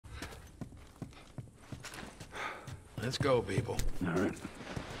Let's go, people. All right.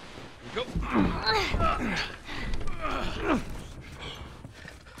 Go.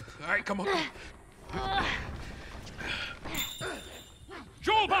 All right, come on.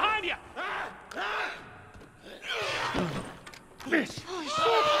 Joel, behind you! Miss! I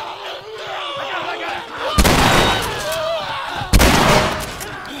got it!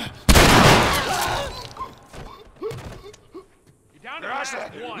 You're down to the last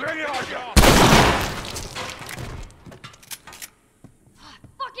one. Bring it on,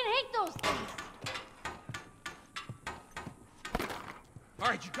 Fucking hate those things. All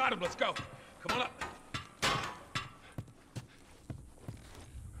right, you got him. Let's go. Come on up.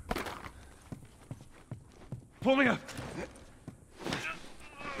 Pull me up.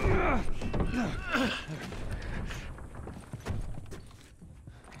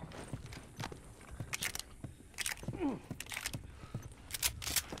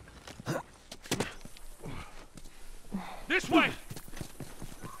 This way!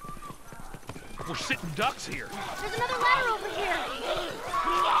 We're sitting ducks here. There's another ladder over here.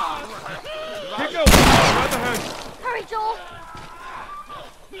 Get going. Right behind you. Hurry, Joel.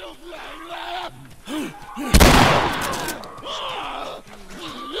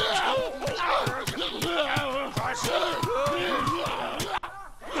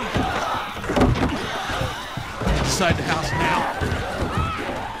 Inside the house now.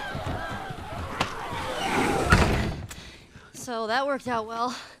 So that worked out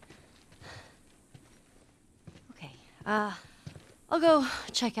well. Okay, I'll go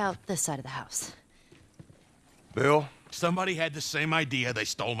check out this side of the house. Bill? Somebody had the same idea. They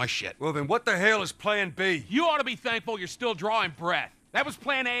stole my shit. Well, then what the hell is plan B? You ought to be thankful you're still drawing breath. That was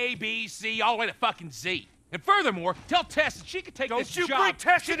plan A, B, C, all the way to fucking Z. And furthermore, tell Tess that she could take this job. Don't you bring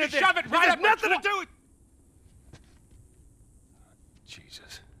Tess She into could this. shove it right It up has her nothing to twat. do with...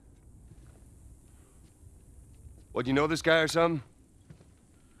 Jesus. What, you know this guy or something?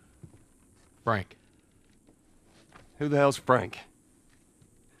 Frank. Who the hell's Frank?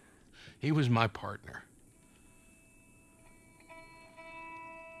 He was my partner.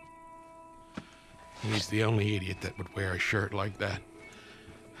 He's the only idiot that would wear a shirt like that.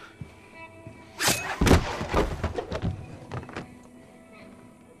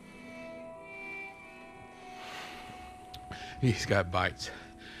 He's got bites.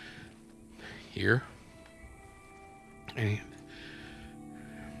 Here. And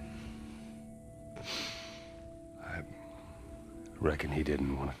I reckon he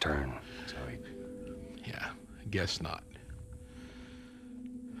didn't want to turn, so he... yeah, I guess not.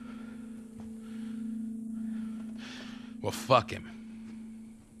 Well, fuck him.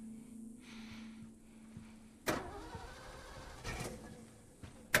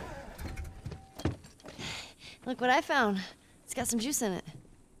 Look what I found. It's got some juice in it.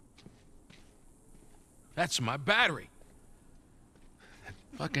 That's my battery. That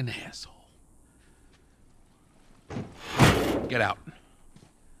fucking asshole. Get out.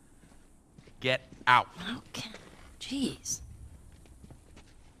 Get out. Okay. Jeez.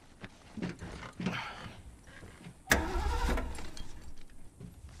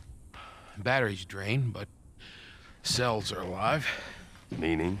 Battery's drained, but cells are alive.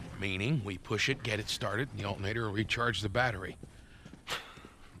 Meaning? Meaning, we push it, get it started, and the alternator will recharge the battery.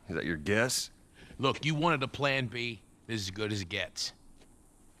 Is that your guess? Look, you wanted a plan B. This is as good as it gets.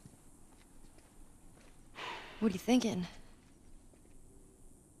 What are you thinking?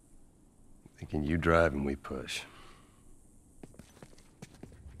 Thinking you drive and we push.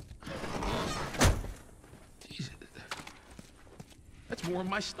 Jesus. That's more of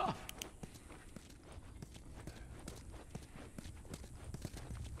my stuff.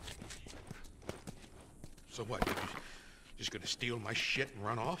 So what? You just gonna steal my shit and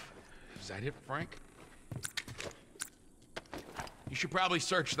run off? Is that it, Frank? You should probably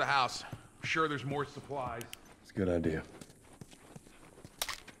search the house. I'm sure there's more supplies. It's a good idea.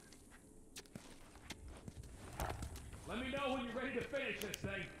 Let me know when you're ready to finish this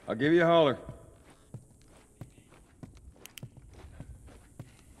thing. I'll give you a holler.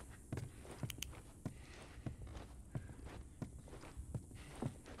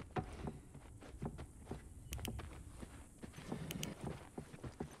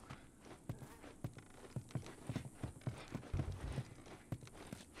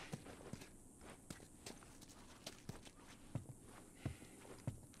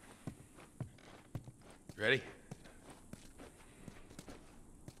 Ready?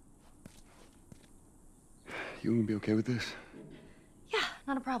 You gonna be okay with this? Yeah,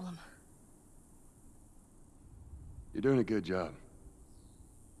 not a problem. You're doing a good job.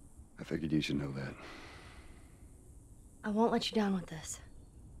 I figured you should know that. I won't let you down with this.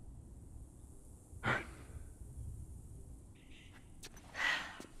 All right.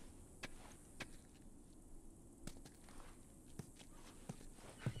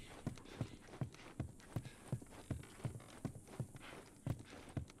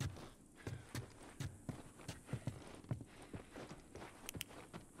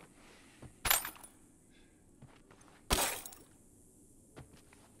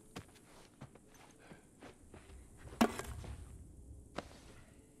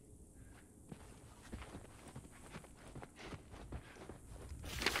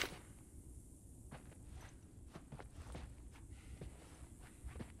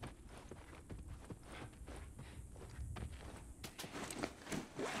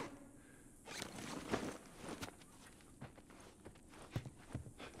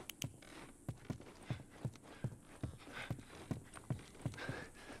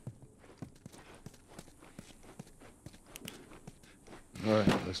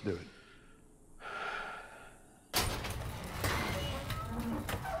 Let's do it.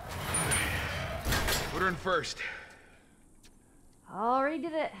 Put her in first. Already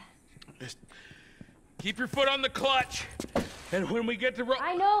did it. Just keep your foot on the clutch. And when we get to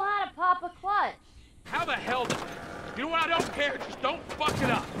I know how to pop a clutch. How the hell do... You know what? I don't care. Just don't fuck it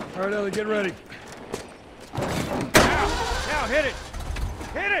up. All right, Ellie, get ready. Now, hit it!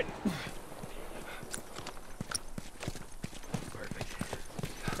 Hit it! Perfect.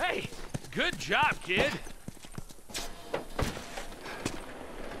 Hey, good job, kid.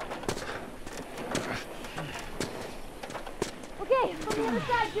 Okay, from the other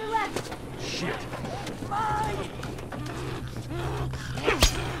side, to your left. Shit.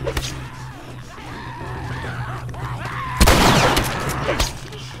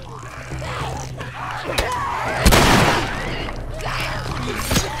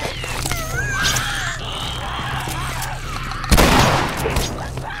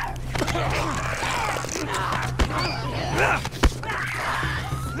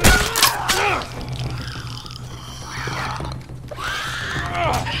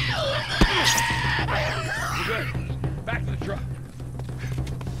 Back to the truck.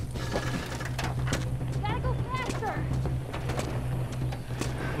 Gotta go faster.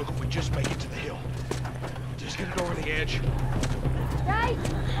 Look, if we just make it to the hill, just get it over the edge. Guys,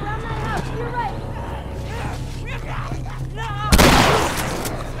 around that house, to your right.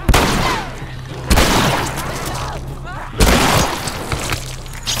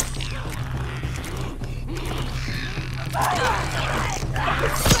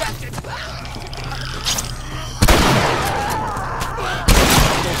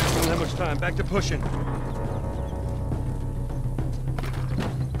 Don't have much time. Back to pushing.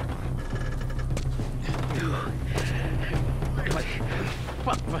 Really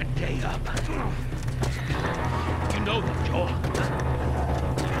fucked my day up. You know that, Joel.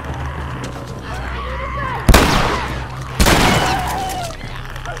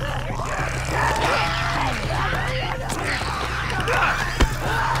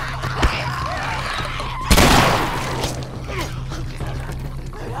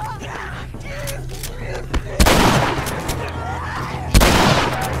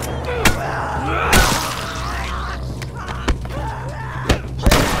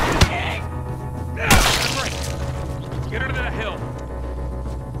 Get her to that hill.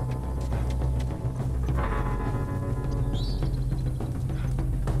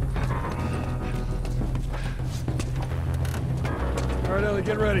 All right, Ellie,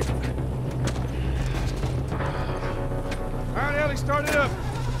 get ready. All right, Ellie, start it up.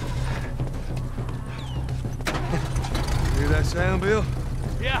 Hear that sound, Bill?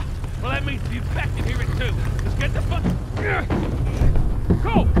 Yeah, well, that means the infected can hear it too. Let's get the fuck.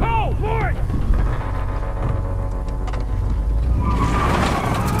 Go! Go! For it!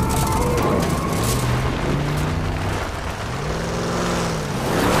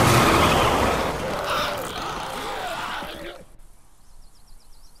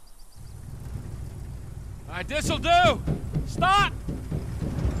 All right, this'll do. Stop!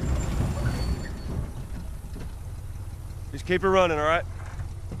 Just keep it running, all right?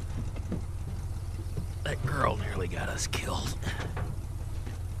 That girl nearly got us killed.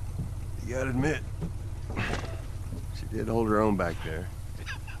 You gotta admit, she did hold her own back there.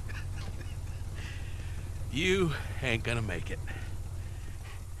 You ain't gonna make it.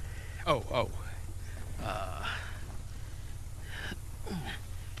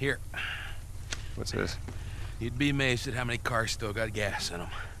 Here. What's this? You'd be amazed at how many cars still got gas in them.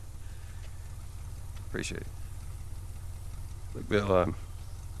 Appreciate it. Look, Bill,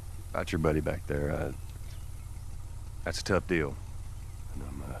 about your buddy back there, that's a tough deal.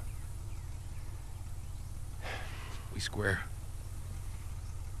 And We square.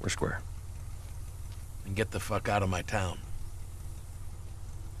 we're square. And get the fuck out of my town.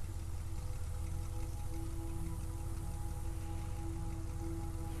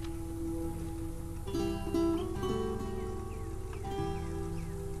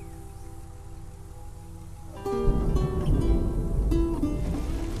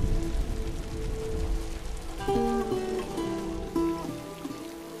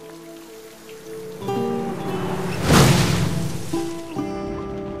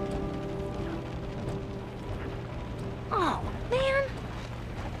 Oh, man.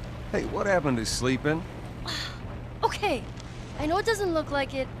 Hey, what happened to sleeping? Okay, I know it doesn't look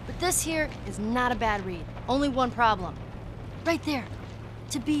like it, but this here is not a bad read. Only one problem. Right there.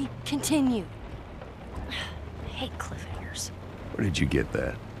 To be continued. I hate cliffhangers. Where did you get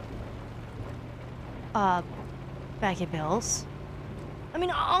that? Back at Bill's. I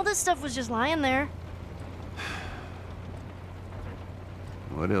mean, all this stuff was just lying there.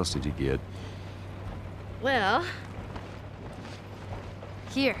 What else did you get? Well,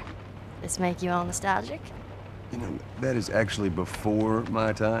 here. This make you all nostalgic? You know, that is actually before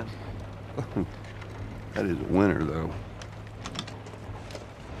my time. That is a winner, though.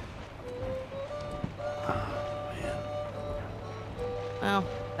 Oh, man. Well,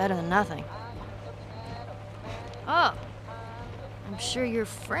 better than nothing. Oh, I'm sure your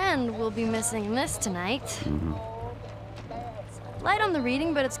friend will be missing this tonight. Mm-hmm. It's light on the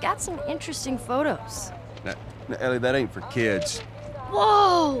reading, but it's got some interesting photos. Now, Ellie, that ain't for kids.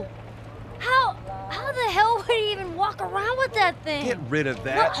 Whoa! How the hell would he even walk around with that thing? Get rid of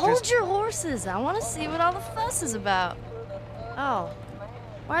that. Well, hold your horses. I want to see what all the fuss is about. Oh,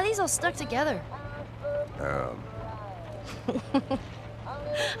 why are these all stuck together? I'm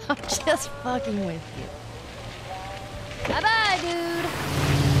just fucking with you. Bye-bye, dude.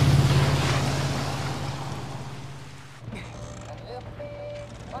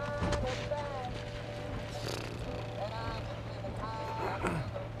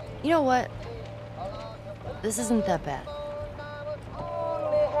 You know what? This isn't that bad.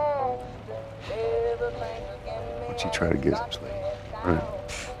 Why don't you try to get some sleep? All right.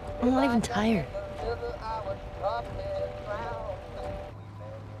 I'm not even tired.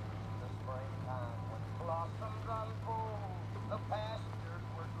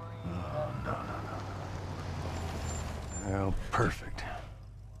 Well, perfect.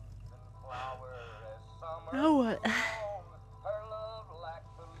 Now what?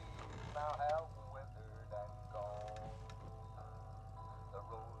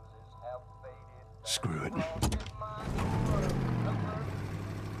 Screw it.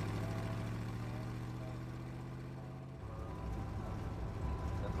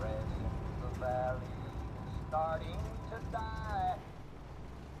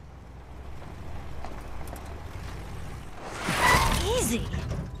 Easy.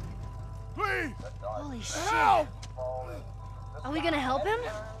 Please! Holy shit. Are we gonna help him?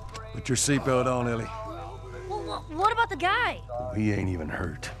 Put your seatbelt on, Ellie. Well, what about the guy? He ain't even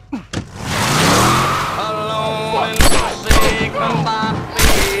hurt. Alone and forsaken by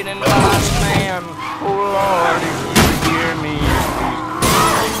fate and by man. Oh Lord, if you hear me, please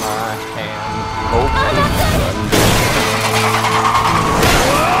take my hand. Hope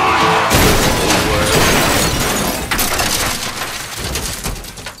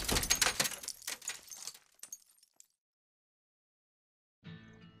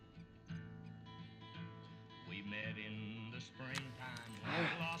we met in the springtime.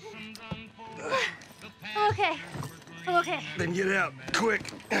 Blossoms unfold. I'm okay. I'm okay. Then get out,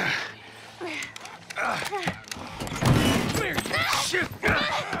 quick. Shit! Go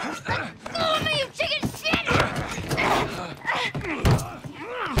me, you chicken shit!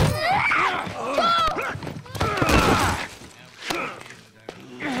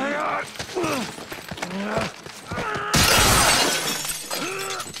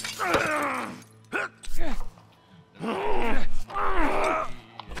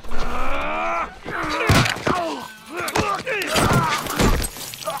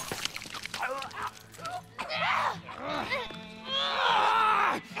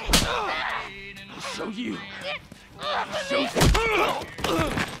 Show you.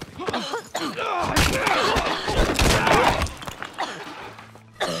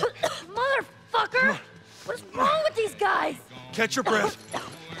 Motherfucker! What's wrong with these guys? Catch your breath.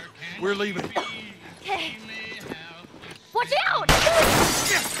 We're leaving. Okay. Watch out!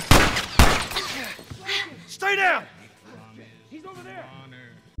 Stay down! He's over there.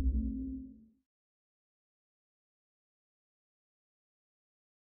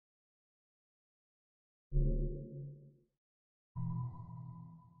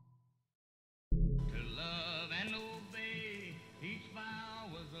 to love and obey. Each vow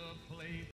was a place.